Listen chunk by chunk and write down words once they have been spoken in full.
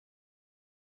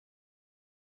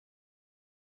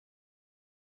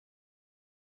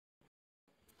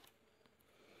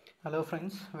Hello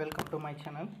friends, welcome to my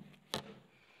channel.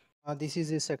 This is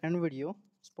the second video,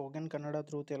 spoken kannada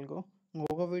through Telugu.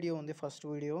 ఇంకొక video ఉంది, first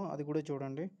video అది కూడా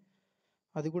చూడండి.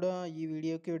 అది కూడా ఈ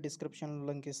వీడియోకి డిస్క్రిప్షన్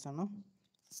లింక్ ఇస్తాను.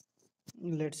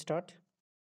 Let start.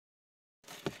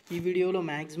 ఈ వీడియోలో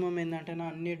మ్యాక్సిమం ఏంటంటే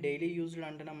అన్ని డైలీ యూజ్డ్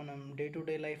అంటే మనం డే టు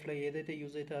డే లైఫ్లో ఏదైతే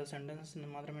యూజ్ అయితే ఆ సెంటెన్స్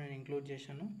మాత్రమే నేను ఇంక్లూడ్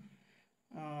చేశాను.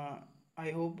 I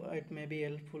hope it may be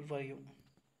helpful for you.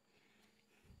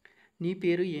 నీ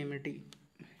పేరు ఏమిటి?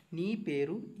 నీ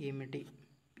పేరు ఏమిటి?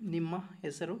 ನಿಮ್ಮ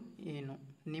ಹೆಸರು ಏನು?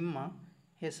 ನಿಮ್ಮ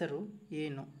ಹೆಸರು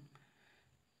ಏನು?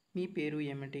 మీ పేరు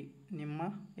ఏమిటి? ನಿಮ್ಮ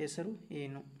ಹೆಸರು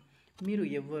ಏನು? మీరు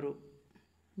ఎవ్వరు?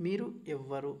 మీరు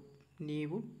ఎవ్వరు?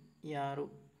 నీవు యారు?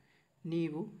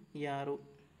 నీవు యారు?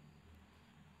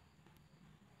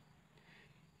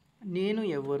 నేను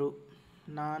ఎవరు?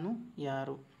 నాను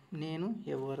యారు? నేను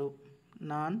ఎవరు?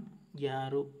 నాన్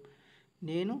యారు?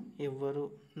 నేను ఎవ్వరు?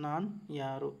 నాన్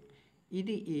యారు?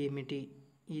 ఇది ఏమిటి?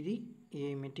 ఇది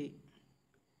ఏమిటి?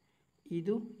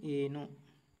 ಇದು ಏನು?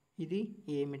 ఇది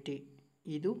ఏమిటి?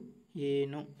 ಇದು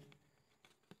ಏನು?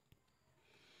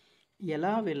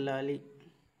 ఎలా వెళ్ళాలి?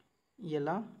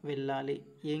 ఎలా వెళ్ళాలి?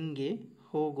 ఎంగే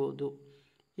ಹೋಗೋದು?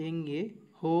 ఎంగే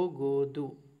ಹೋಗೋದು?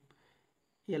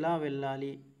 ఎలా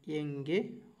వెళ్ళాలి? ఎంగే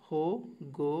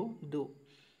ಹೋಗೋದು?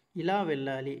 ఇలా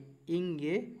వెళ్ళాలి?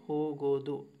 ఇంగే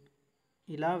ಹೋಗೋದು?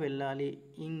 ఇలా వెళ్ళాలి?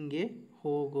 ఇంగే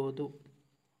ಹೋಗೋದು?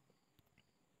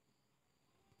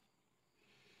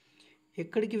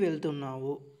 ఎక్కడికి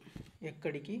వెళ్తున్నావు?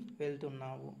 ఎక్కడికి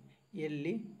వెళ్తున్నావు?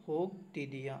 ఎಲ್ಲಿ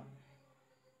ಹೋಗ್ತಿದೀಯಾ?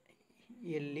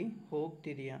 ఎಲ್ಲಿ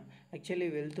ಹೋಗ್ತಿದೀయా? యాక్చువల్లీ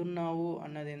వెళ్తున్నావు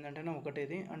అన్నది ఏంటంటే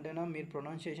ఒకటేది అంటేనా మీరు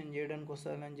ప్రొనౌన్సియేషన్ చేయడానికి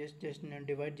వస్తుందని జస్ట్ నేను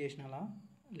డివైడ్ చేసిన అలా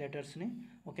లెటర్స్ని.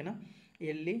 ఓకేనా?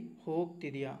 ఎಲ್ಲಿ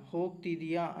ಹೋಗ್ತಿದೀయా?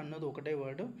 ಹೋಗ್ತಿದೀయా అన్నది ఒకటే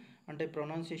వర్డ్, అంటే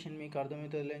ప్రొనౌన్సియేషన్ మీకు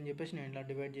అర్థమవుతుంది అని చెప్పేసి నేను ఇలా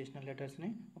డివైడ్ చేసిన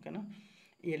లెటర్స్ని. ఓకేనా?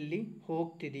 ఎಲ್ಲಿ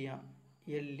ಹೋಗ್ತಿದೀಯా?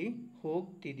 ఎಲ್ಲಿ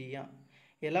ಹೋಗ್ತಿದೀయా?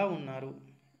 ఎలా ఉన్నారు?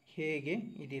 ಹೇಗೆ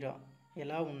ಇದ್ದೀರಾ?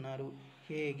 ఎలా ఉన్నారు?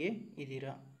 ಹೇಗೆ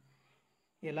ಇದ್ದೀರಾ?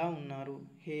 ఎలా ఉన్నారు?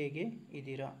 ಹೇಗೆ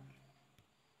ಇದ್ದೀರಾ?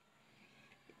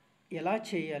 ఎలా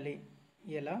చేయాలి?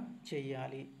 ఎలా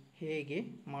చేయాలి? ಹೇಗೆ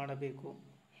ಮಾಡಬೇಕು?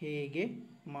 ಹೇಗೆ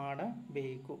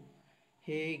ಮಾಡಬೇಕು?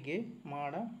 ಹೇಗೆ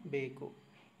ಮಾಡಬೇಕು?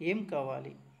 ఏం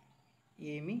కావాలి?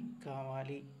 ఏమి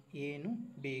కావాలి? ಏನು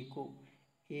ಬೇಕು?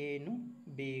 ಏನು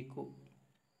ಬೇಕು?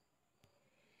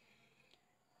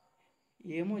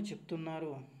 ఏమో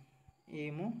చెప్తున్నారు?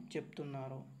 ఏమో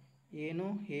చెప్తున్నారు? ಏನೋ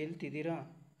ಹೇಳ್ತಿದ್ದೀರಾ?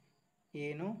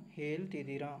 ಏನೋ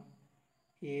ಹೇಳ್ತಿದ್ದೀರಾ?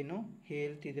 ಏನೋ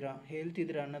ಹೇಳ್ತಿದ್ದೀರಾ?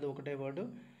 ಹೇಳ್ತಿದ್ದೀరా అన్నది ఒకటే వర్డ్,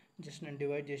 జస్ట్ నేను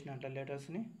డివైడ్ చేసిన అట్లా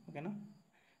లెటర్స్ని. ఓకేనా?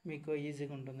 మీకు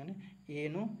ఈజీగా ఉంటుందని.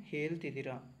 ಏನೋ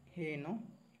ಹೇಳ್ತಿದ್ದೀರಾ? ಏನೋ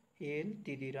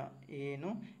ಹೇಳ್ತಿದ್ದೀರಾ?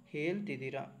 ಏನೋ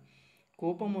ಹೇಳ್ತಿದ್ದೀರಾ?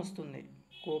 కోపం వస్తుంది.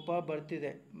 కోప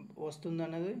ಬರ್ತಿದೆ. వస్తుంది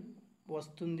అన్నది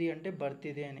వస్తుంది అంటే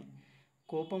ಬರ್ತಿದೆ అని.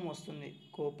 కోపం వస్తుంది.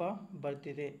 కోప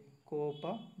ಬರ್ತಿದೆ. కోప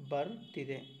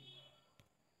ಬರ್ತಿದೆ.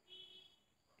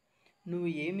 నువ్వు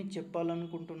ఏమి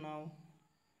చెప్పాలనుకుంటున్నావు?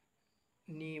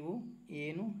 ನೀವು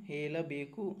ಏನು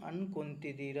ಹೇಳಬೇಕು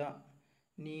ಅನ್ಕೊಂತಿದ್ದೀರಾ?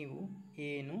 ನೀವು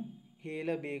ಏನು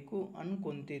ಹೇಳಬೇಕು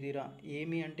ಅನ್ಕೊಂತಿದ್ದೀರಾ?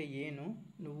 ఏమి అంటే ఏను,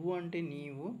 నువ్వు అంటే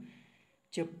నీవు,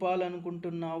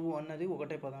 చెప్పాలనుకుంటున్నావు అన్నది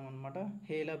ఒకటే పదం అనమాట.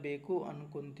 ಹೇಳಬೇಕು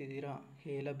ಅನ್ಕೊಂತಿದ್ದೀರಾ?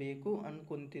 ಹೇಳಬೇಕು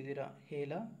ಅನ್ಕೊಂತಿದ್ದೀರಾ?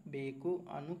 ಹೇಳಬೇಕು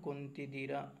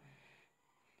ಅನ್ಕೊಂತಿದ್ದೀರಾ?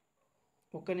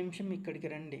 ఒక నిమిషం ఇక్కడికి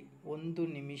రండి. ಒಂದು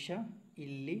ನಿಮಿಷ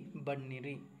ಇಲ್ಲಿ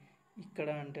ಬನ್ನಿರಿ. ఇక్కడ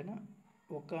అంటేనా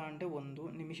ఒక అంటే ಒಂದು,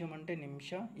 నిమిషం అంటే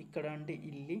నిమిష, ఇక్కడ అంటే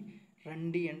ಇಲ್ಲಿ,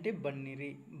 రండి అంటే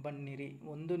బన్నిరి. బన్నిరి.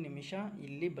 ಒಂದು ನಿಮಿಷ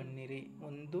ಇಲ್ಲಿ ಬನ್ನಿರಿ.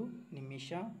 ಒಂದು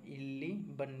ನಿಮಿಷ ಇಲ್ಲಿ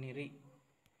ಬನ್ನಿರಿ.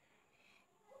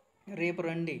 రేపు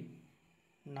రండి.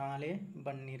 ನಾಳೆ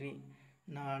ಬನ್ನಿರಿ.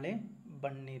 ನಾಳೆ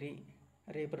ಬನ್ನಿರಿ.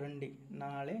 రేపు రండి.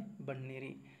 ನಾಳೆ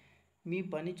ಬನ್ನಿರಿ. మీ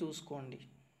పని చూసుకోండి.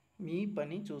 మీ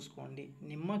పని చూసుకోండి.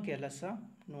 ನಿಮ್ಮ ಕೆಲಸ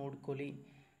ನೋಡ್ಕೊಳ್ಳಿ.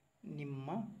 ನಿಮ್ಮ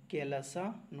ಕೆಲಸ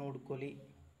ನೋಡ್ಕೊಳ್ಳಿ.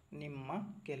 ನಿಮ್ಮ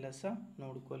ಕೆಲಸ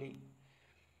ನೋಡ್ಕೊಳ್ಳಿ.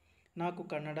 నాకు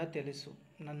కన్నడ తెలుసు.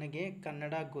 ನನಗೆ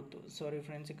కన్నడ ಗೊತ್ತು. సారీ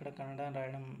ఫ్రెండ్స్, ఇక్కడ కన్నడ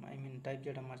రాయడం టైప్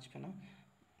చేయడం మర్చిపోయినా.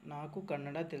 నాకు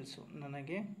కన్నడ తెలుసు.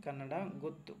 ನನಗೆ కన్నడ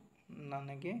ಗೊತ್ತು.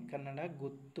 ನನಗೆ కన్నడ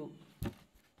ಗೊತ್ತು.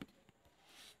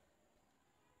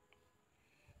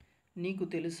 నీకు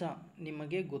తెలుసా?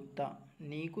 నిಮಗೆ ಗೊತ್ತಾ?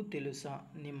 నీకు తెలుసా?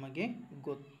 నిಮಗೆ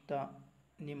ಗೊತ್ತಾ?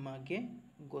 నిಮಗೆ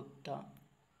ಗೊತ್ತಾ?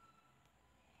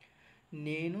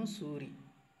 నేను సూరి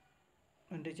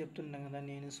అంటే చెప్తున్నాం కదా,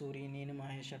 నేను సూరి, నేను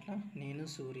మహేష్, అట్లా నేను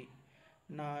సూరి.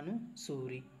 నాను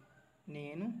సూరి.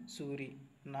 నేను సూరి.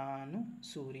 నాను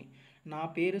సూరి. నా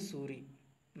పేరు సూరి.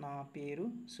 నా పేరు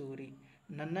సూరి.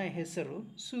 ನನ್ನ ಹೆಸರು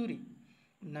సూరి.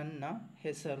 ನನ್ನ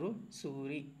ಹೆಸರು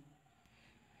సూరి.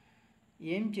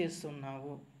 ఏం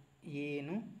చేస్తున్నావు?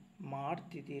 ಏನು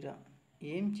ಮಾಡ್ತಿದ್ದೀರಾ,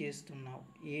 ఏం చేస్తున్నావు,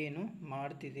 ಏನು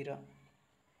ಮಾಡ್ತಿದ್ದೀರಾ,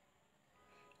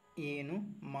 ಏನು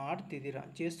ಮಾಡ್ತಿದ್ದೀರಾ,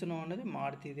 చేస్తున్నావు అన్నది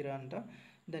ಮಾಡ್ತಿದ್ದೀರಾ అంట.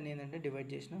 దాన్ని ఏంటంటే డివైడ్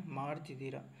చేసిన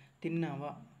ಮಾಡ್ತಿದ್ದೀರಾ.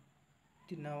 తిన్నావా,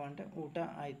 తిన్నావా అంటే ಊಟ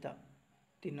ಆಯ್ತಾ,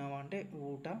 తిన్నావా అంటే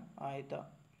ಊಟ ಆಯ್ತಾ.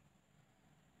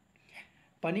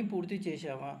 పని పూర్తి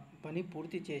చేశావా, పని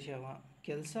పూర్తి చేశావా,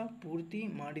 ಕೆಲಸ పూర్తి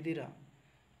ಮಾಡಿದಿರಾ,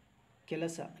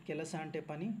 ಕೆಲಸ ಕೆಲಸ అంటే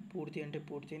పని, పూర్తి అంటే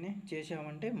పూర్తినే,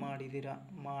 చేశావంటే ಮಾಡಿದಿರಾ,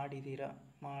 ಮಾಡಿದಿರಾ,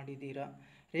 ಮಾಡಿದಿರಾ.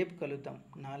 రేపు కలుద్దాం,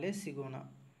 నాಳೆ సిಗೋಣ,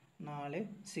 నాಳೆ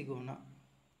సిಗೋಣ.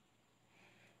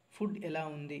 ఫుడ్ ఎలా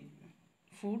ఉంది,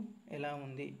 ఫుడ్ ఎలా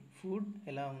ఉంది, ఫుడ్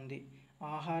ఎలా ఉంది.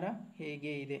 ఆహార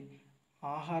ಹೇಗೆ ಇದೆ,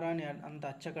 ఆహారాన్ని అంత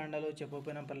అచ్చ కన్నడలో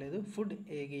చెప్పకపోయినా పర్లేదు, ఫుడ్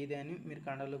ಹೇಗೆ ಇದೆ అని మీరు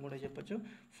కన్నడలో కూడా చెప్పచ్చు.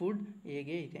 ఫుడ్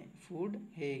ಹೇಗೆ ಇದೆ, ఫుడ్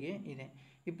ಹೇಗೆ ಇದೆ.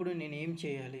 ఇప్పుడు నేను ఏం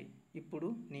చేయాలి, ఇప్పుడు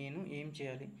నేను ఏం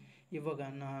చేయాలి. ಇವಾಗ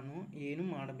ನಾನು ಏನು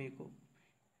ಮಾಡಬೇಕು,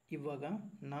 ಇವಾಗ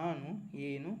ನಾನು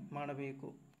ಏನು ಮಾಡಬೇಕು.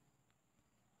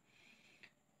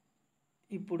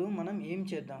 ఇప్పుడు మనం ఏం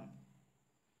చేద్దాం,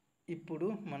 ఇప్పుడు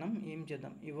మనం ఏం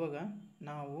చేద్దాం. ಇವಾಗ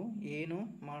ನಾವು ಏನು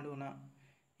ಮಾಡೋಣ,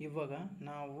 ಇವಾಗ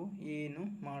ನಾವು ಏನು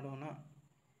ಮಾಡೋಣ.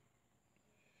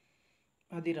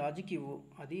 అది రాజుకి ఇవ్వు,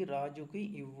 అది రాజుకి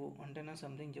ఇవ్వు అంటే నా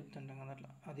సంథింగ్ చెప్తుంటాం కదా అట్లా.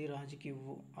 అది రాజుకి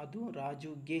ఇవ్వు, అదు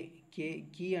రాజుగే, కే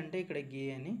కీ అంటే ఇక్కడ గే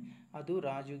అని, అదు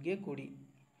రాజుగే కొడి,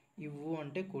 ఇవ్వు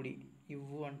అంటే కొడి,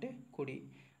 ఇవ్వు అంటే కొడి,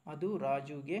 అదు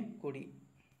రాజుగే కొడి.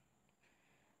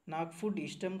 నాకు ఫుడ్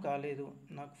ఇష్టం కాలేదు,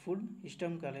 నాకు ఫుడ్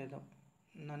ఇష్టం కాలేదు.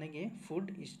 ನನಗೆ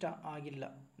ಫುಡ್ ಇಷ್ಟ ಆಗಿಲ್ಲ,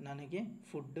 ನನಗೆ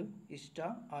ಫುಡ್ ಇಷ್ಟ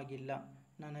ಆಗಿಲ್ಲ,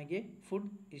 ನನಗೆ ಫುಡ್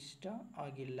ಇಷ್ಟ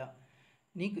ಆಗಿಲ್ಲ.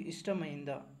 నీకు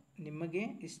ఇష్టమైందా, ನಿಮಗೆ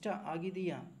ಇಷ್ಟ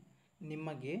ಆಗಿದೆಯಾ,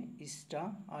 ನಿಮಗೆ ಇಷ್ಟ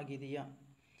ಆಗಿದೆಯಾ,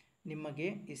 ನಿಮಗೆ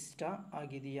ಇಷ್ಟ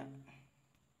ಆಗಿದೆಯಾ.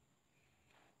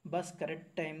 బస్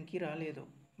కరెక్ట్ టైంకి రాలేదు,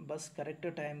 బస్ కరెక్ట్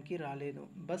టైంకి రాలేదు,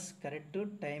 బస్ కరెక్ట్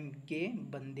టైంಗೆ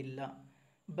ಬಂದಿಲ್ಲ,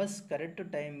 బస్ కరెక్ట్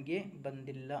టైంಗೆ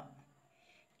ಬಂದಿಲ್ಲ.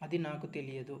 అది నాకు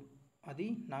తెలియదు, అది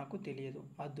నాకు తెలియదు.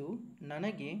 ಅದು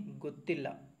ನನಗೆ ಗೊತ್ತಿಲ್ಲ,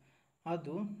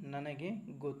 ಅದು ನನಗೆ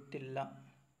ಗೊತ್ತಿಲ್ಲ.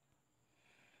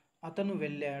 అతను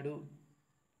వెళ్ళాడు,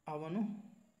 ಅವನು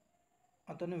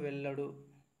అతను వెళ్ళడు,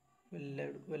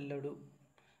 వెళ్ళడు.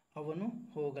 ಅವನು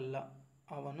ಹೋಗಲ್ಲ,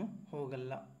 ಅವನು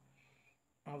ಹೋಗಲ್ಲ,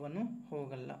 ಅವನು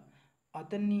ಹೋಗಲ್ಲ.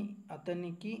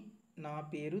 అతనికి నా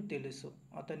పేరు తెలుసు,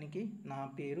 అతనికి నా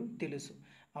పేరు తెలుసు.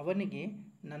 ಅವನಿಗೆ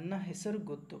ನನ್ನ ಹೆಸರು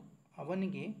ಗೊತ್ತು,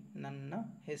 ಅವನಿಗೆ ನನ್ನ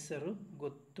ಹೆಸರು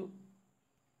ಗೊತ್ತು.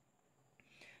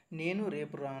 నేను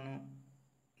రేపు రాను,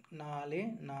 ನಾಳೆ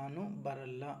ನಾನು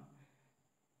ಬರಲ್ಲ,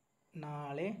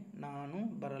 నాಳೆ నాను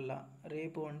బరల్ల.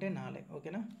 రేపు అంటే నాಳೆ,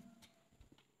 ఓకేనా.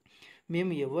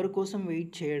 మేము ఎవరి కోసం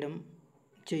వెయిట్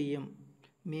చెయ్యం,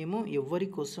 మేము ఎవరి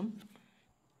కోసం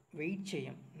వెయిట్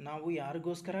చేయం. ನಾವು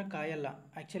ಯಾರಿಗೋಸ್ಕರ ಕಾಯಲ್ಲ,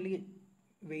 యాక్చువల్లీ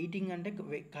వెయిటింగ్ అంటే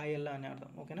కాయల్ల అని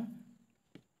అర్థం, ఓకేనా.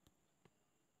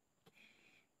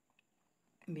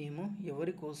 మేము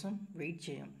ఎవరి కోసం వెయిట్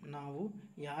చేయం, ನಾವು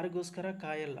ಯಾರಿಗೋಸ್ಕರ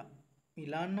ಕಾಯಲ್ಲ.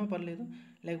 ఇలా అన్నా పర్లేదు,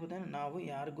 లేకపోతే ನಾವು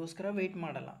ಯಾರಿಗೋಸ್ಕರ వెయిట్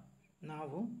ಮಾಡಲ್ಲ,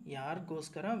 ನಾವು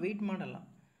ಯಾರಿಗೋಸ್ಕರ వెయిట్ ಮಾಡಲ್ಲ.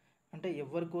 అంటే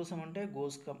ఎవరి కోసం అంటే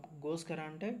గోస్కర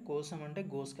అంటే కోసం అంటే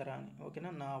గోస్కర అని,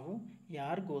 ఓకేనా. ನಾವು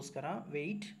ಯಾರಿಗೋಸ್ಕರ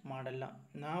వెయిట్ ಮಾಡಲ್ಲ,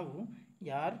 ನಾವು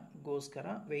ಯಾರಿಗೋಸ್ಕರ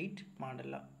వెయిట్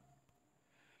ಮಾಡಲ್ಲ.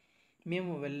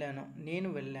 మేము వెళ్ళాను, నేను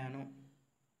వెళ్ళాను,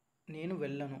 నేను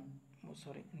వెళ్ళను,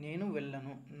 నేను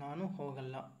వెళ్ళను. ನಾನು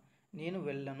ಹೋಗಲ್ಲ, నేను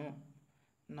వెళ్ళను,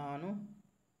 ನಾನು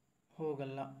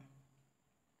ಹೋಗಲ್ಲ.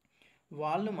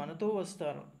 వాళ్ళు మనతో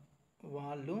వస్తారు,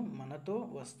 వాళ్ళు మనతో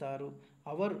వస్తారు.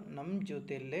 ಅವರು ನಮ್ಮ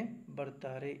ಜೊತೆಲೇ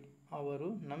ಬರ್ತಾರೆ, ಅವರು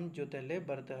ನಮ್ಮ ಜೊತೆಲೇ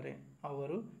ಬರ್ತಾರೆ,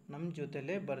 ಅವರು ನಮ್ಮ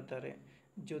జೊತೆలే ಬರ್ತಾರೆ.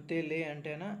 జೊತೆలే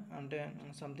అంటేనా అంటే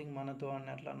సంథింగ్ మనతో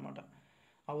అన్నట్లు అనమాట.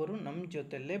 ಅವರು ನಮ್ಮ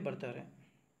ಜೊತೆలೇ ಬರ್ತಾರೆ,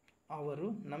 ಅವರು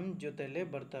ನಮ್ಮ ಜೊತೆలే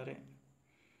ಬರ್ತಾರೆ.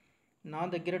 నా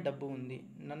దగ్గర డబ్బు ఉంది,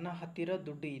 ನನ್ನ ಹತ್ತಿರ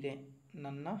ದುಡ್ಡು ಇದೆ,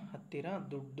 ನನ್ನ ಹತ್ತಿರ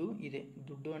ದುಡ್ಡು ಇದೆ.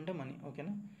 ದುಡ್ಡು అంటే మనీ,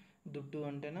 ఓకేనా. దుడ్డు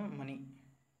అంటేనా మనీ,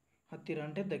 ಹತ್ತಿರ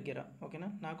అంటే దగ్గర, ఓకేనా.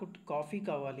 నాకు కాఫీ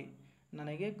కావాలి,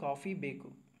 ನನಗೆ ಕಾಫಿ ಬೇಕು,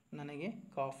 ನನಗೆ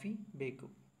ಕಾಫಿ ಬೇಕು.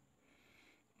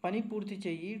 పని పూర్తి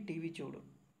చెయ్యి, టీవీ చూడు,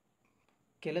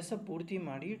 ಕೆಲಸ పూర్తి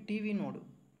ಮಾಡಿ టీవీ ನೋಡು.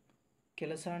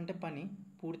 ಕೆಲಸ అంటే పని,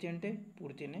 పూర్తి అంటే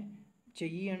పూర్తినే,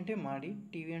 చెయ్యి అంటే ಮಾಡಿ,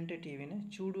 టీవీ అంటే టీవీనే,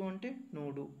 చూడు అంటే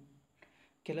ನೋಡು.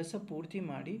 ಕೆಲಸ పూర్తి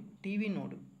ಮಾಡಿ టీవీ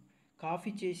ನೋಡು.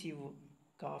 కాఫీ చేసి ఇవ్వు,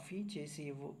 కాఫీ చేసి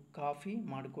ఇవ్వు, కాఫీ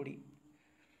ಮಾಡಿಕೊಡಿ.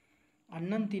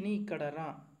 అన్నం తిని ఇక్కడ రా,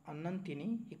 అన్నం తిని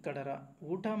ఇక్కడ రా.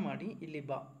 ಊಟ ಮಾಡಿ ಇಲ್ಲಿ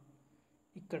ಬಾ,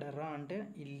 ఇక్కడ రా అంటే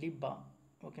ಇಲ್ಲಿ బా,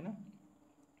 ఓకేనా.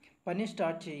 పని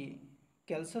స్టార్ట్ చెయ్యి,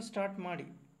 ಕೆಲಸ స్టార్ట్ ಮಾಡಿ,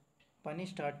 పని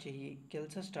స్టార్ట్ చెయ్యి,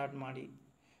 ಕೆಲಸ స్టార్ట్ ಮಾಡಿ.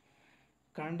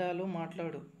 కన్నడలో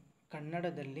మాట్లాడు,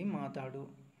 కన్నడದಲ್ಲಿ ಮಾತಾಡು,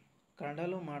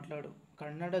 కన్నడలో మాట్లాడు,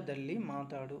 కన్నడದಲ್ಲಿ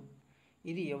ಮಾತಾಡು.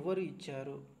 ఇది ఎవరు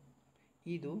ఇచ్చారు?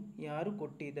 ಇದು ಯಾರು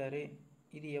ಕೊಟ್ಟಿದ್ದಾರೆ?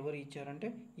 ఇది ఎవరు ఇచ్చారంటే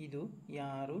ಇದು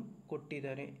ಯಾರು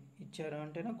ಕೊಟ್ಟಿದ್ದಾರೆ. ఇచ్చారు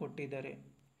అంటేనే కొట్టిದ್ದಾರೆ.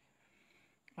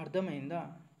 అర్థమైందా?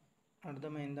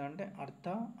 అర్థమైందా అంటే అర్థ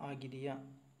ಆಗಿದೆಯಾ?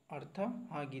 అర్థ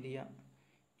ಆಗಿದೆಯా?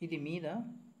 ఇది మీద,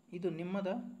 ಇದು ನಿಮ್ಮದ.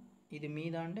 ఇది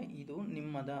మీద అంటే ಇದು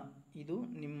ನಿಮ್ಮದ, ಇದು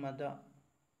ನಿಮ್ಮದ.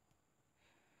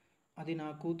 అది నా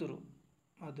కూతురు,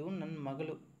 ಅದು ನನ್ನ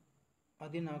ಮಗಳು.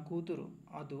 అది నా కూతురు,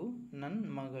 ಅದು ನನ್ನ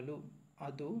ಮಗಳು,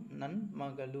 ಅದು ನನ್ನ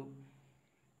ಮಗಳು.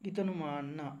 ఇతను మా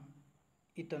అన్న,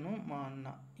 ఇతను మా అన్న.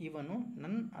 ಇವನು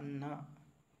ನನ್ನ ಅಣ್ಣ,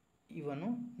 ಇವನು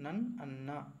ನನ್ನ ಅಣ್ಣ.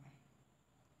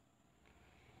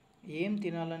 ఏం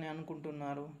తినాలని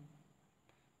అనుకుంటున్నారు?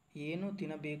 ಏನು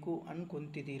తినಬೇಕು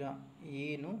ಅನ್ಕೊಂತಿದ್ದೀರಾ?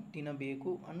 ಏನು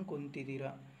తినಬೇಕು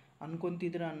ಅನ್ಕೊಂತಿದ್ದೀರಾ?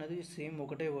 అన్కొంతిదిరా అన్నది సేమ్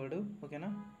ఒకటే వర్డ్, ఓకేనా?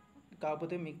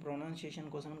 కాకపోతే మీకు ప్రొనౌన్సియేషన్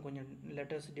కోసం కొంచెం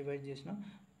లెటర్స్ డివైడ్ చేసిన.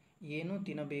 ಏನು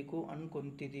తినಬೇಕು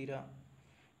ಅನ್ಕೊಂತಿದ್ದೀರಾ?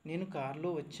 నేను కార్లో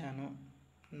వచ్చాను,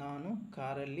 ನಾನು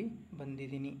ಕಾರಲ್ಲಿ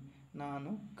ಬಂದಿದ್ದೀನಿ,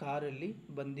 ನಾನು ಕಾರಲ್ಲಿ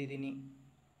ಬಂದಿದ್ದೀನಿ.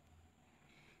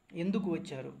 ఎందుకు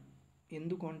వచ్చారు?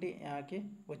 ఎందుకు అంటే యాಕೆ,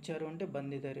 వచ్చారు అంటే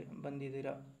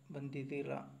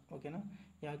ಬಂದಿದ್ದೀರಾ, ఓకేనా?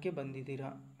 యాಕೆ ಬಂದಿದ್ದೀರಾ,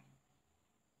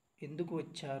 ఎందుకు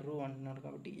వచ్చారు అంటున్నారు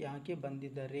కాబట్టి యాಕೆ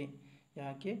ಬಂದಿದ್ದಾರೆ,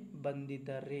 యాಕೆ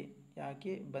ಬಂದಿದ್ದಾರೆ,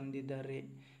 యాಕೆ ಬಂದಿದ್ದಾರೆ.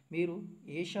 మీరు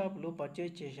ఏ షాప్లో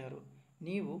పర్చేస్ చేశారు?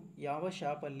 ನೀವು ಯಾವ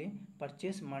ಶಾಪಲ್ಲಿ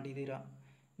ಪರ್ಚೇಸ್ ಮಾಡಿದ್ದೀರಾ?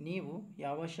 ನೀವು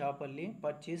ಯಾವ ಶಾಪಲ್ಲಿ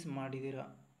ಪರ್ಚೇಸ್ ಮಾಡಿದ್ದೀರಾ?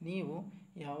 ನೀವು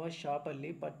ಯಾವ ಶಾಪಲ್ಲಿ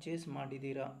ಪರ್ಚೇಸ್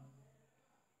ಮಾಡಿದ್ದೀರಾ?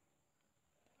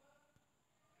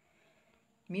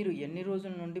 మీరు ఎన్ని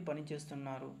రోజుల నుండి పని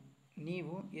చేస్తున్నారు?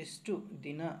 ನೀವು ಎಷ್ಟು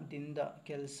ದಿನದಿಂದ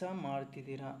ಕೆಲಸ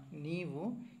ಮಾಡ್ತಿದ್ದೀರಾ? ನೀವು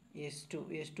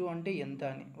ಎಷ್ಟು అంటే ఎంత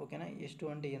అని, ఓకేనా? ಎಷ್ಟು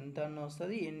అంటే ఎంత అని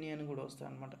వస్తుంది, ఎన్ని అని కూడా వస్తుంది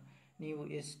అనమాట. ನೀವು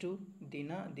ಎಷ್ಟು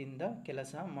ದಿನದಿಂದ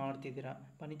ಕೆಲಸ ಮಾಡ್ತಿದ್ದೀರಾ?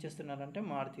 పని చేస్తున్నారంటే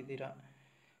ಮಾಡ್ತಿದ್ದೀರಾ.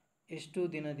 ಎಷ್ಟು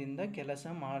ದಿನದಿಂದ ಕೆಲಸ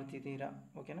ಮಾಡ್ತಿದ್ದೀರಾ,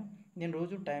 ఓకేనా? నేను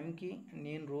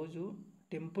రోజు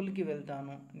ಟೆಂಪಲ್ಗೆ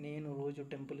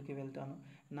వెళ్తాను,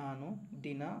 ನಾನು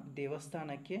ದಿನ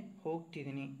ದೇವಸ್ಥಾನಕ್ಕೆ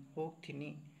ಹೋಗ್ತೀನಿ.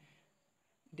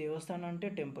 దేవస్థానం అంటే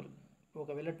టెంపుల్,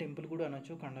 ఒకవేళ టెంపుల్ కూడా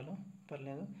అనొచ్చు కన్నడలో,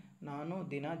 పర్లేదు. ನಾನು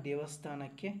ದಿನ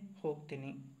ದೇವಸ್ಥಾನಕ್ಕೆ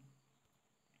ಹೋಗ್ತೀನಿ.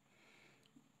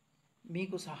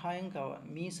 మీకు సహాయం కావాలి,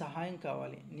 మీ సహాయం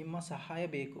కావాలి, ನಿಮ್ಮ సహాಯ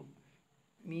ಬೇಕು.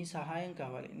 మీ సహాయం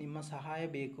కావాలి, ನಿಮ್ಮ సహాయ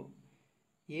ಬೇಕು.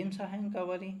 ఏం సహాయం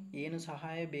కావాలి? ಏನು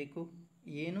సహాయ ಬೇಕು,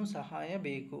 ಏನು సహాయ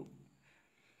ಬೇಕು.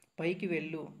 పైకి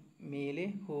వెళ్ళు, ಮೇಲೆ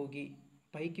ಹೋಗಿ,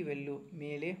 పైకి వెళ్ళు,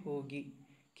 ಮೇಲೆ ಹೋಗಿ.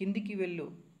 కిందికి వెళ్ళు,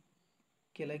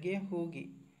 ಕೆಳಗೆ ಹೋಗಿ,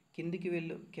 కిందికి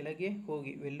వెళ్ళు, ಕೆಳಗೆ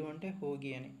ಹೋಗಿ. వెళ్ళు అంటే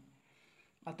ಹೋಗಿ అని.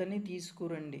 అతన్ని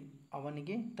తీసుకురండి,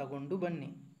 ಅವನಿಗೆ ತಗೊಂಡು ಬನ್ನಿ,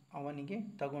 ಅವನಿಗೆ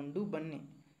ತಗೊಂಡು ಬನ್ನಿ.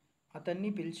 అతన్ని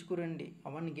పిలుచుకురండి,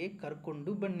 ಅವನಿಗೆ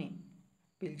ಕರ್ಕೊಂಡು ಬನ್ನಿ.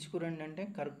 పిలుచుకురండి అంటే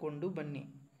కర్కొండు బన్ని,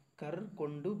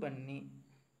 కర్కొండు బన్ని.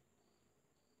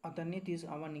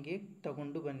 ಅವನಿಗೆ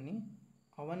ತಗೊಂಡು ಬನ್ನಿ,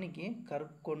 ಅವನಿಗೆ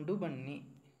ಕರ್ಕೊಂಡು ಬನ್ನಿ.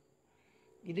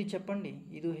 ఇది చెప్పండి,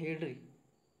 ఇది ಹೇಳ್ರಿ.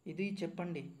 ఇది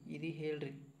చెప్పండి, ఇది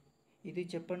ಹೇಳ್ರಿ. ఇది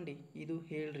చెప్పండి, ఇది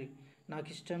ಹೇಳ್ರಿ. నాకు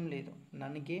ఇష్టం లేదు,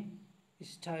 ನನಗೆ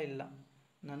ಇಷ್ಟ ಇಲ್ಲ,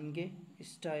 ನನಗೆ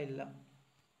ಇಷ್ಟ ಇಲ್ಲ.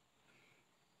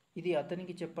 ఇది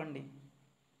అతనికి చెప్పండి,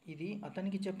 ఇది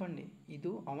అతనికి చెప్పండి.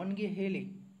 ಇದು ಅವನಿಗೆ ಹೇಳಿ,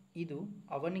 ಇದು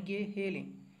ಅವನಿಗೆ ಹೇಳಿ.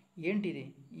 ఏంటిది,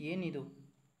 ఏనిದು,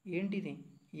 ఏంటిది,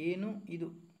 ಏನು ಇದು.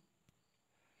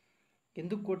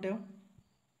 ఎందుకు కొట్టావు?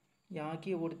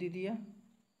 ಯಾಕೆ ಹೊಡೆದಿದೀಯಾ?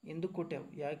 ఎందుకు కొట్టావు?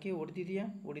 ಯಾಕೆ ಹೊಡೆದಿದೀಯా,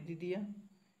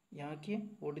 ಯಾಕೆ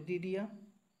ಹೊಡೆದಿದೀಯా,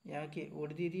 యాకే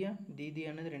ఒడిదిదియా. దీది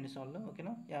అనేది 2 సార్లు,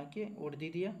 ఓకేనా? యాకే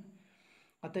ఒడిదిదియా.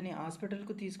 అతని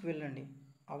హాస్పిటల్కు తీసుకువెళ్ళండి,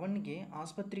 ಅವನಿಗೆ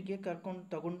ಆಸ್ಪತ್ರೆಗೆ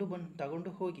ತಗೊಂಡು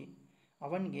ಹೋಗಿ.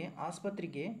 ಅವನಿಗೆ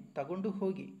ಆಸ್ಪತ್ರೆಗೆ ತಗೊಂಡು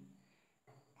ಹೋಗಿ.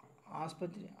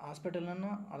 హాస్పిటల్ అన్న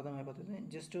అర్థమైపోతుంది,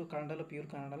 జస్ట్ కన్నడలో, ప్యూర్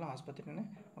కన్నడలో ఆసుపత్రినే,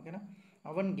 ఓకేనా?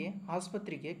 ಅವನಿಗೆ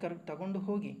ఆస్పత్రికి తಗೊಂಡು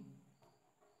ಹೋಗಿ.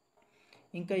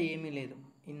 ఇంకా ఏమీ లేదు,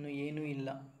 ఇನ್ನು ಏನೂ ಇಲ್ಲ.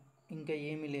 ఇంకా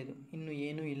ఏమీ లేదు, ఇನ್ನು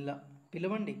ಏನೂ ಇಲ್ಲ.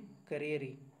 పిలవండి,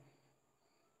 కరేరి.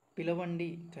 పిలవండి,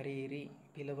 కరేరి,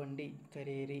 పిలవండి,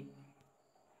 కరేరి.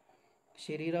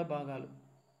 శరీర భాగాలు.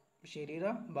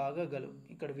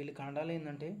 ఇక్కడ వీళ్ళు కన్నడలో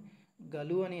ఏంటంటే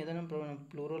గలు అని ఏదైనా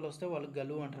ప్లూరల్ వస్తే వాళ్ళు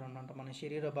గలు అంటారు అన్నమాట. మన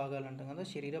శరీర భాగాలు అంటాం కదా,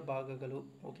 శరీర భాగగలు,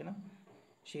 ఓకేనా?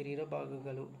 శరీర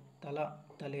భాగగలు.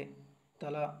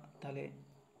 తలే.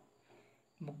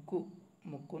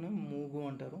 ముక్కును మూగు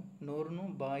అంటారు, నోరును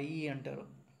బాయి అంటారు,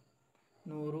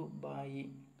 నోరు బాయి.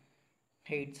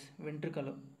 హెయిడ్స్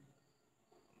వెంట్రుకలు.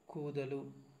 కూదలు.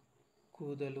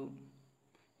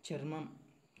 చర్మం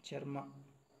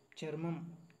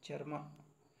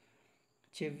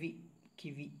చెవి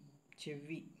కివి.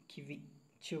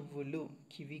 చెవులు,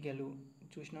 కివిగలు.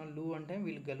 చూసిన లు అంటే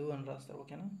వీళ్ళు గలు అని రాస్తారు,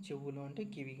 ఓకేనా? చెవులు అంటే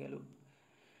కివిగలు.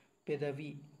 పెదవి,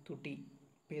 తుటి.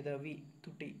 పెదవి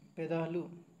తుటి, పెదాలు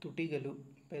తుటిగలు,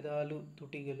 పెదాలు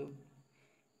తుటిగలు.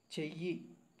 చెయ్యి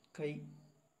కై,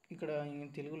 ఇక్కడ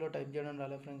తెలుగులో టైప్ చేయడం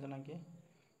రాలే ఫ్రెండ్స్ నాకు.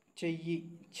 చెయ్యి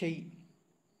చెయ్యి,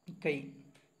 కై,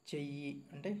 చెయ్యి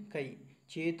అంటే కై.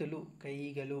 చేతులు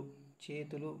కైగలు,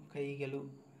 చేతులు కైగలు.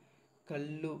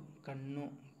 కళ్ళు కన్ను,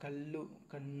 కళ్ళు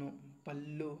కన్ను.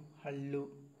 పళ్ళు హళ్ళు,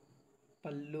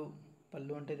 పళ్ళు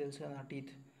పళ్ళు అంటే తెలుసు కదా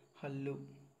టీత్, హళ్ళు.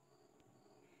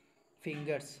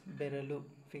 ఫింగర్స్ బెరలు,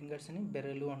 ఫింగర్స్ని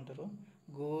బెరలు అంటారు.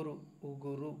 గోరు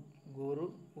ఉగురు, గోరు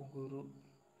ఉగురు.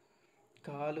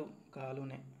 కాలు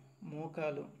కాలునే.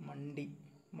 మోకాలు మండి,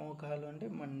 మోకాలు అంటే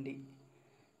మండి.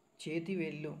 చేతి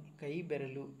వేళ్ళు కై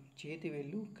బెరలు, చేతి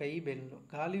వేళ్ళు కై బెరలు.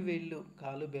 కాలి వేళ్ళు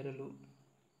కాలు బెరలు,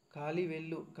 కాలి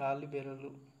వేళ్ళు కాలు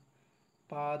బెరలు.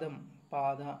 పాదం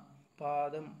పాద,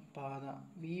 పాదం పాద.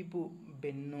 వీపు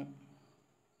బెన్ను.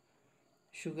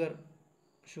 షుగర్,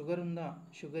 షుగర్ ఉందా,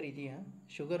 షుగర్ ఇదియా,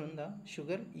 షుగర్ ఉందా,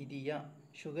 షుగర్ ఇదియా,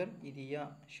 షుగర్ ఇదియా,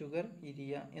 షుగర్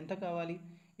ఇదియా. ఎంత కావాలి,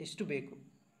 ಎಷ್ಟು ಬೇಕು,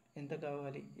 ఎంత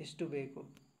కావాలి, ಎಷ್ಟು ಬೇಕು.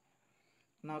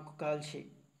 నాకు కాల్చి,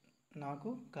 నాకు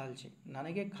కాల్చి.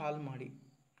 ನನಗೆ ಕಾಲ್ ಮಾಡಿ,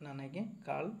 ನನಗೆ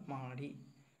ಕಾಲ್ ಮಾಡಿ,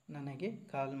 ನನಗೆ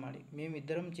ಕಾಲ್ ಮಾಡಿ.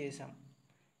 మేమిద్దరం చేసాం,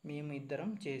 మేము ఇద్దరం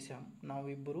చేసాం.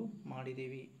 ನಾವಿಬ್ಬರು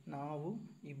ಮಾಡಿದೀವಿ, ನಾವು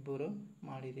ಇಬ್ಬರು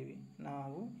ಮಾಡಿದೀವಿ,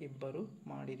 ನಾವು ಇಬ್ಬರು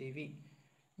ಮಾಡಿದೀವಿ.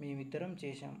 మేమిద్దరం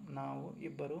చేసాం, ನಾವು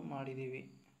ఇಬ್ಬరు ಮಾಡಿದೀವಿ.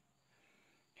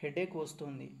 హెడేక్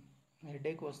వస్తుంది,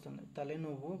 హెడేక్ వస్తుంది.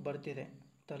 తలెనొవ్వు ಬರ್ತಿದೆ,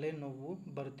 తలెనొవ్వు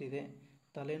ಬರ್ತಿದೆ,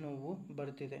 ತಲೆನೋವು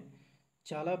ಬರ್ತಿದೆ.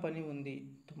 చాలా పని ఉంది,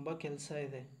 ತುಂಬ ಕೆಲಸ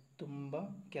ಇದೆ, ತುಂಬ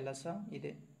ಕೆಲಸ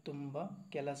ಇದೆ, ತುಂಬ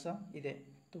ಕೆಲಸ ಇದೆ,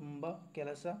 ತುಂಬ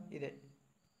ಕೆಲಸ ಇದೆ.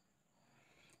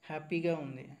 హ్యాపీగా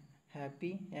ఉంది, హ్యాపీ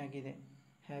ఆಗಿದೆ,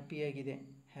 హ్యాపీ ఆಗಿದೆ,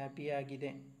 హ్యాపీ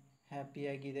ఆಗಿದೆ, హ్యాపీ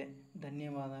ఆಗಿದೆ.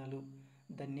 ధన్యవాదాలు,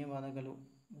 ధన్యవాదಗಳು,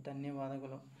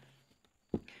 ధన్యవాదಗಳು.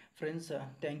 Friends,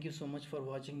 thank you so much for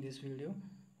watching this video.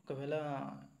 ఒకవేళ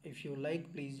if you like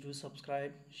please do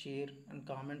subscribe, share and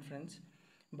comment friends.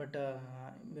 But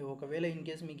ఒకవేళ ఇన్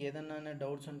కేస్ మీకు ఏదైనా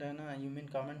డౌట్స్ ఉంటాయన్నా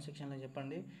కామెంట్ సెక్షన్లో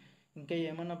చెప్పండి. ఇంకా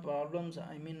ఏమైనా ప్రాబ్లమ్స్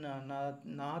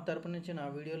నా తరపు నుంచి నా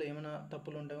వీడియోలో ఏమైనా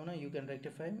తప్పులు ఉంటాయో you can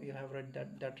rectify, you have read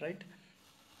that right.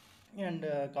 And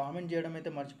comment చేయడం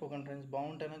అయితే మర్చిపోకండి ఫ్రెండ్స్.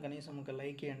 బాగుంటేనే కనీసం ఒక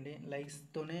లైక్ ఇవ్వండి,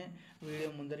 లైక్స్తోనే వీడియో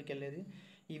ముందరికి వెళ్ళేది.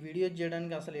 ఈ వీడియో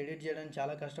చేయడానికి అసలు ఎడిట్ చేయడానికి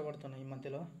చాలా కష్టపడుతున్నాయి ఈ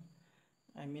మధ్యలో.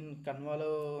 కన్వాలో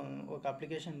ఒక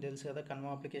అప్లికేషన్ తెలుసు కదా, కన్వా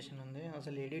అప్లికేషన్ ఉంది.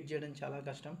 అసలు ఎడిట్ చేయడం చాలా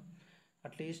కష్టం.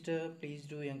 At least please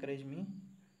do encourage me.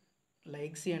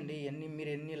 Likes ఇవ్వండి,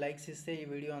 మీరు ఎన్ని లైక్స్ ఇస్తే ఈ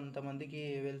వీడియో అంతమందికి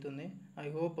వెళ్తుంది. ఐ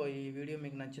హోప్ ఈ వీడియో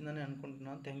మీకు నచ్చిందని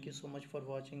అనుకుంటున్నాను. Thank you so much for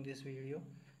watching this video.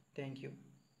 Thank you.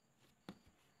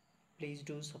 Please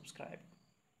do subscribe.